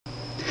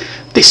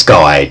This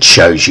guide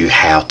shows you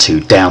how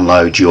to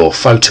download your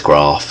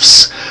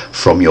photographs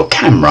from your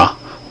camera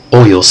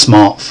or your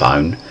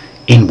smartphone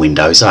in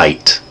Windows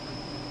 8.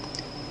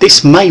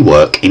 This may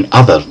work in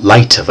other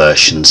later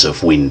versions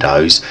of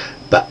Windows,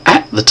 but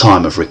at the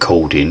time of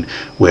recording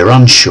we're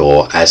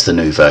unsure as the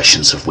new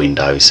versions of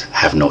Windows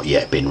have not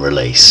yet been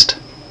released.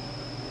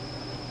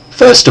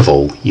 First of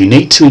all, you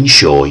need to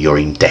ensure you're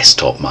in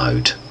desktop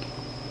mode.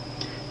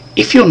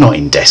 If you're not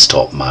in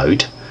desktop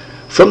mode,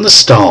 from the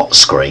start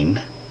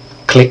screen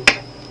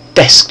click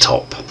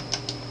Desktop.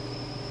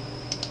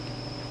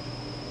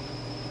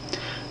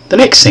 The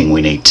next thing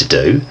we need to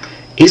do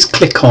is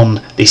click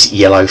on this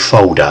yellow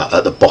folder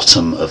at the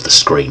bottom of the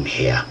screen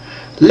here.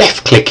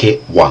 Left click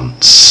it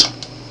once.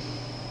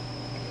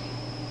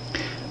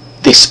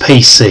 This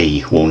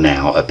PC will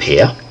now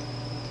appear.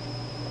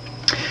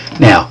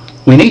 Now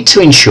we need to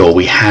ensure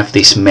we have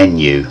this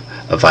menu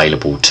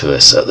available to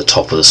us at the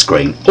top of the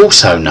screen,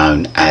 also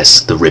known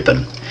as the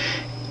ribbon.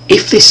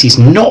 If this is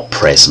not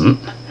present,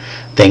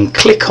 then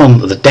click on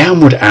the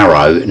downward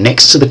arrow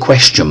next to the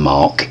question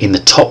mark in the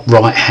top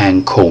right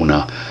hand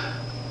corner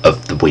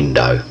of the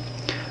window.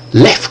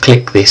 Left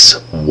click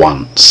this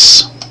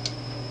once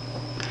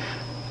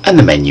and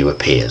the menu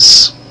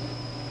appears.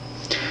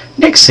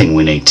 Next thing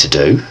we need to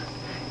do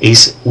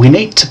is we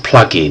need to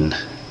plug in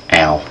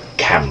our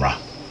camera,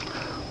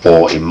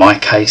 or in my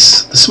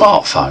case the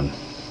smartphone.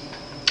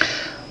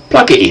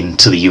 Plug it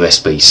into the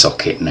USB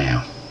socket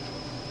now.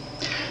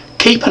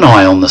 Keep an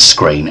eye on the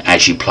screen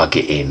as you plug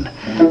it in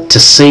to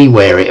see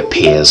where it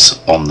appears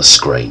on the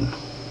screen.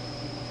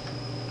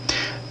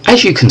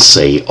 As you can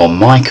see on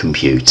my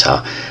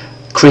computer,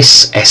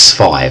 Chris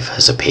S5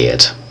 has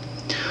appeared.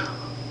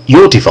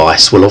 Your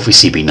device will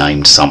obviously be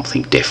named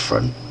something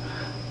different,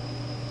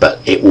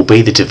 but it will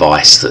be the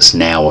device that's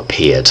now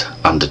appeared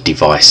under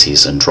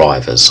Devices and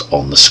Drivers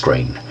on the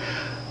screen.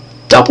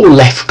 Double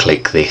left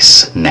click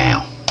this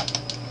now.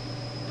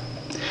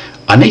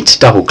 I need to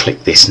double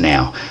click this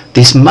now.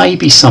 This may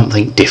be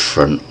something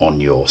different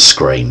on your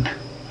screen.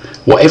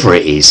 Whatever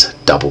it is,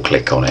 double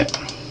click on it.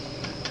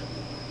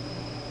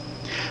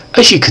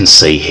 As you can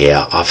see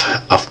here,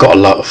 I've got a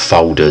lot of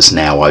folders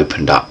now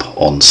opened up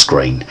on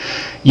screen.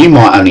 You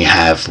might only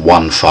have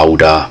one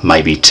folder,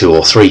 maybe 2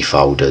 or 3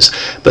 folders,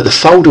 but the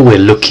folder we're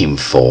looking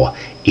for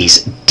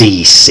is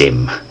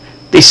DSIM.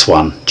 This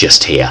one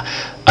just here,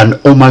 and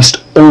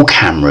almost all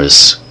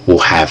cameras will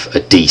have a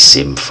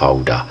DSIM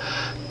folder.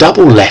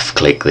 Double left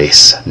click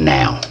this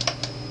now.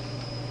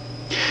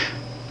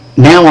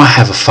 Now I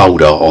have a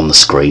folder on the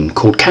screen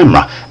called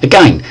Camera.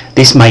 Again,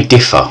 this may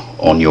differ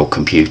on your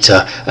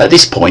computer. At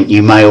this point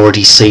you may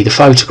already see the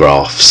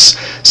photographs,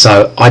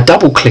 so I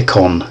double click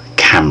on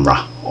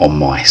Camera on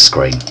my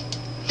screen.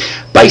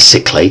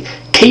 Basically,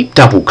 keep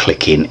double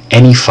clicking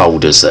any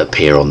folders that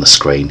appear on the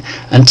screen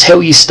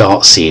until you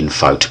start seeing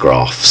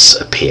photographs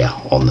appear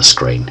on the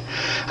screen.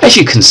 As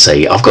you can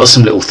see, I've got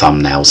some little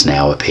thumbnails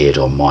now appeared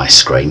on my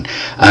screen.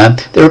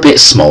 They're a bit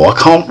small,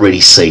 I can't really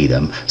see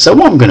them, so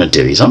what I'm going to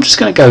do is I'm just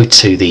going to go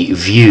to the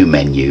View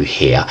menu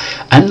here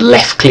and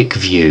left click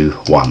View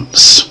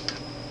once.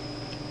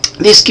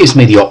 This gives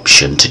me the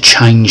option to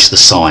change the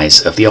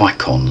size of the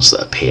icons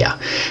that appear.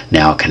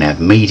 Now I can have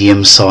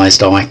medium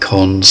sized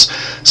icons,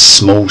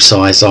 small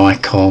sized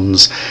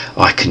icons.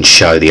 I can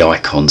show the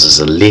icons as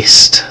a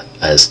list,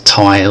 as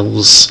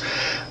tiles,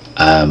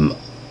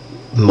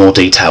 more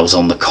details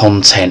on the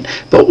content.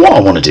 But what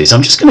I want to do is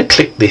I'm just going to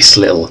click this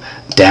little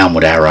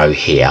downward arrow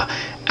here,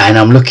 and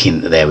I'm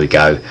looking, there we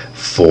go,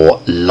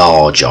 for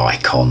large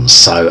icons.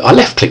 So I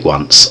left click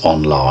once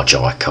on large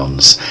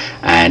icons,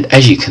 and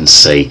as you can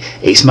see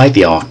it's made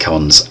the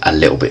icons a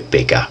little bit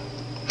bigger.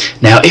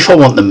 Now if I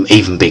want them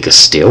even bigger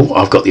still,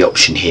 I've got the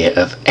option here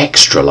of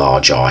extra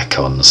large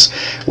icons,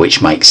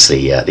 which makes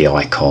the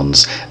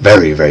icons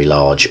very, very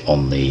large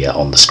on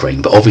the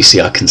screen, but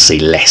obviously I can see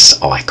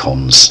less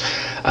icons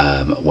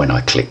when I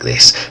click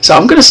this. So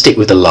I'm going to stick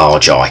with the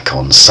large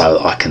icons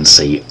so I can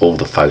see all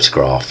the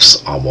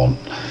photographs I want.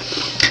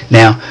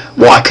 Now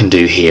what I can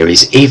do here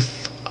is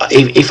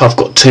if I've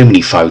got too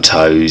many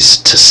photos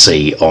to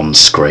see on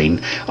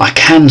screen, I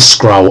can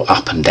scroll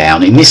up and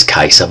down. In this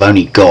case I've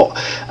only got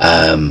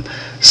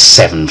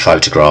 7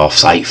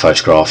 photographs, 8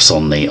 photographs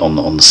on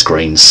the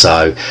screen,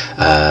 so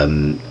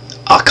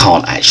I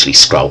can't actually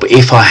scroll. But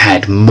if I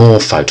had more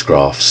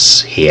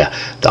photographs here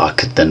that I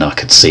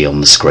could see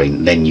on the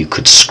screen, then you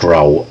could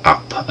scroll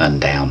up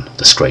and down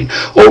the screen.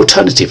 Or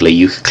alternatively,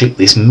 you could click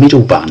this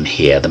middle button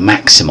here, the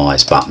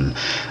maximize button,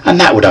 and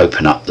that would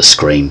open up the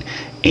screen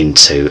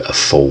into a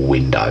full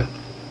window.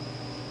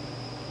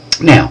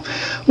 Now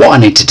what I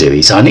need to do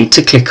is I need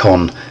to click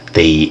on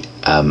the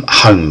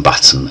home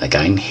button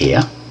again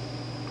here.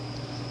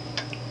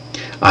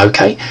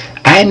 Okay,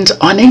 and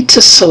I need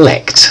to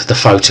select the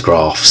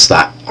photographs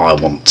that I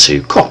want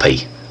to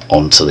copy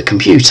onto the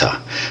computer.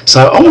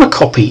 So I want to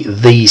copy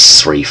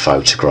these 3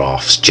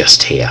 photographs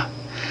just here.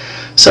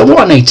 So what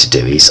I need to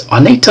do is I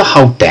need to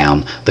hold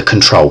down the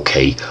control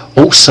key,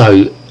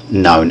 also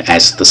known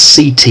as the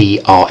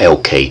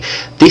CTRL key.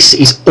 This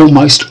is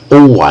almost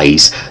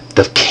always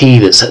the key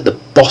that's at the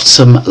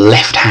bottom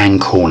left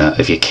hand corner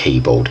of your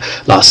keyboard.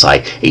 Like I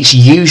say, it's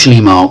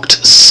usually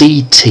marked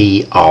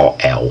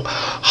CTRL.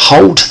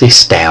 Hold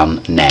this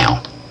down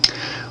now.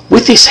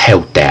 With this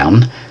held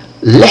down,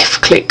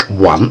 left click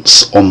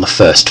once on the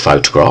first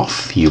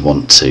photograph you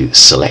want to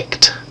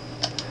select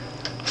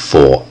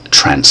for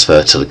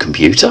transfer to the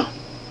computer.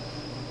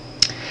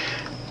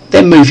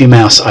 Then move your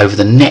mouse over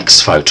the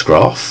next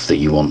photograph that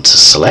you want to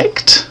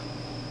select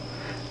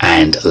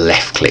and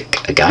left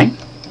click again.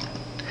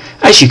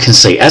 As you can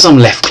see, as I'm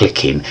left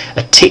clicking,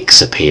 a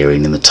tick's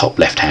appearing in the top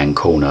left hand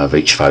corner of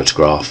each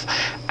photograph,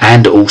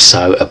 and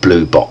also a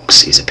blue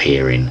box is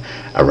appearing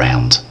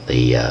around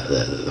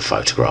the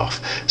photograph.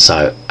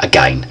 So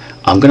again,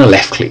 I'm going to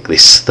left click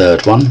this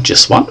third one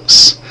just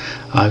once,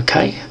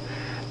 okay,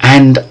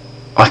 and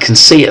I can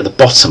see at the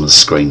bottom of the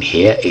screen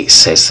here it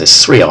says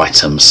there's 3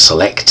 items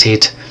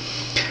selected,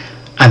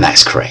 and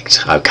that's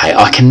correct. Okay,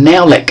 I can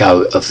now let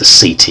go of the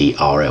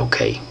CTRL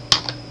key.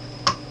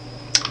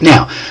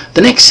 Now,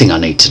 the next thing I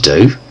need to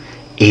do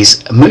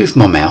is move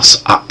my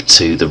mouse up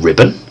to the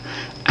ribbon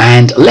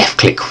and left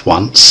click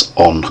once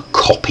on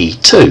copy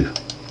to.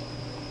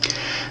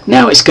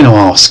 Now it's going to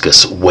ask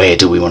us where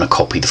do we want to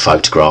copy the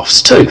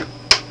photographs to.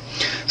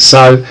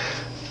 So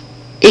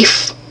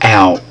if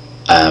our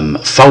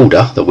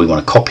folder that we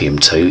want to copy them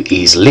to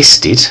is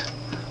listed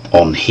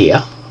on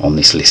here, on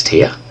this list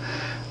here,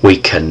 we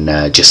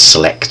can just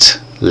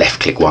select, left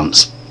click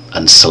once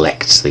and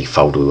select the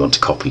folder we want to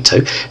copy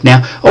to.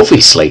 Now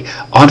obviously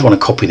I'd want to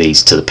copy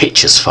these to the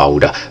pictures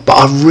folder, but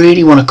I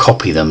really want to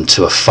copy them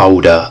to a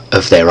folder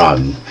of their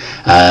own.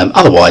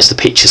 Otherwise the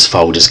pictures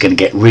folder is going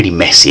to get really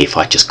messy if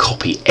I just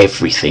copy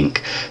everything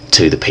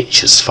to the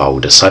pictures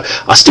folder. So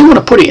I still want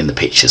to put it in the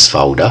pictures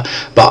folder,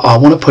 but I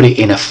want to put it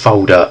in a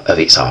folder of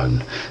its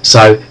own.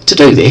 So to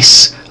do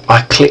this,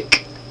 I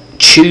click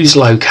choose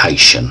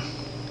location,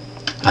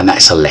 and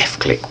that's a left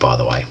click, by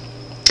the way.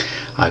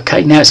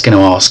 Okay, now it's going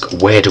to ask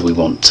where do we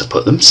want to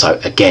put them. So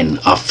again,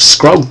 I've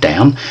scrolled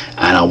down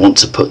and I want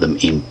to put them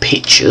in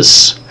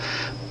pictures,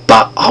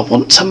 but I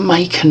want to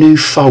make a new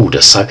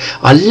folder. So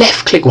I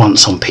left click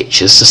once on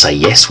pictures to say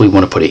yes, we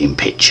want to put it in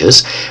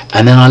pictures,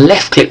 and then I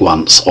left click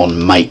once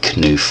on make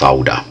new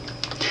folder.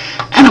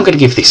 And I'm going to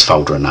give this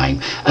folder a name,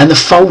 and the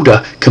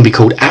folder can be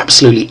called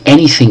absolutely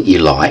anything you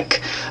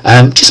like.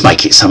 Just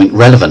make it something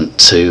relevant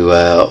to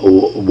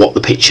what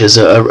the pictures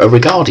are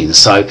regarding.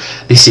 So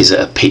this is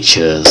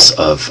pictures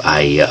of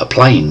a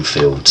playing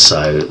field,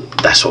 so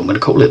that's what I'm going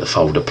to call it, the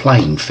folder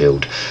playing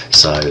field.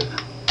 So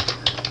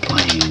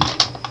playing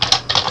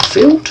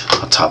field,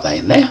 I'll type that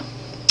in there.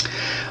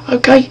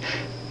 Okay,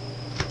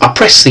 I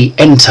press the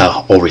enter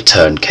or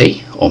return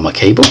key on my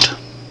keyboard,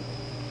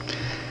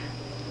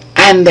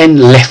 and then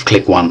left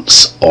click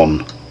once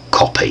on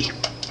copy.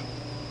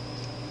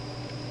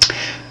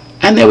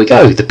 And there we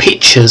go, the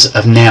pictures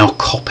have now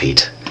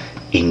copied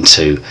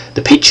into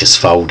the pictures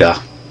folder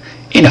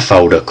in a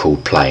folder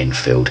called playing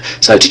field.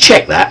 So to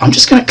check that, I'm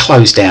just going to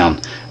close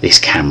down this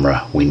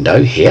camera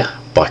window here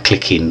by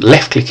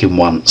left clicking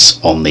once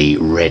on the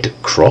red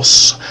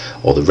cross,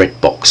 or the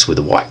red box with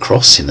a white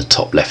cross in the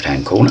top left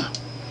hand corner.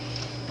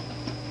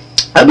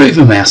 I move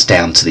my mouse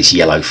down to this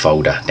yellow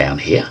folder down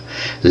here,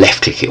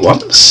 left click it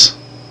once.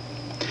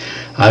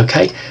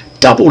 Okay,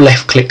 double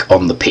left click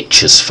on the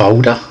pictures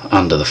folder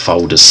under the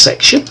folders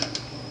section.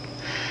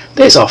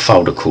 There's our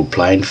folder called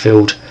playing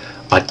field.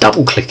 I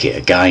double click it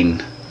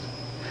again,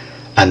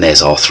 and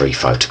there's our 3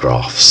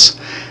 photographs.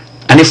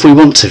 And if we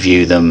want to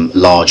view them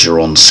larger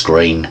on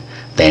screen,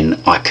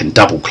 then I can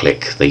double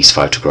click these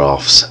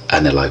photographs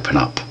and they'll open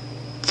up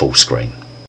full screen.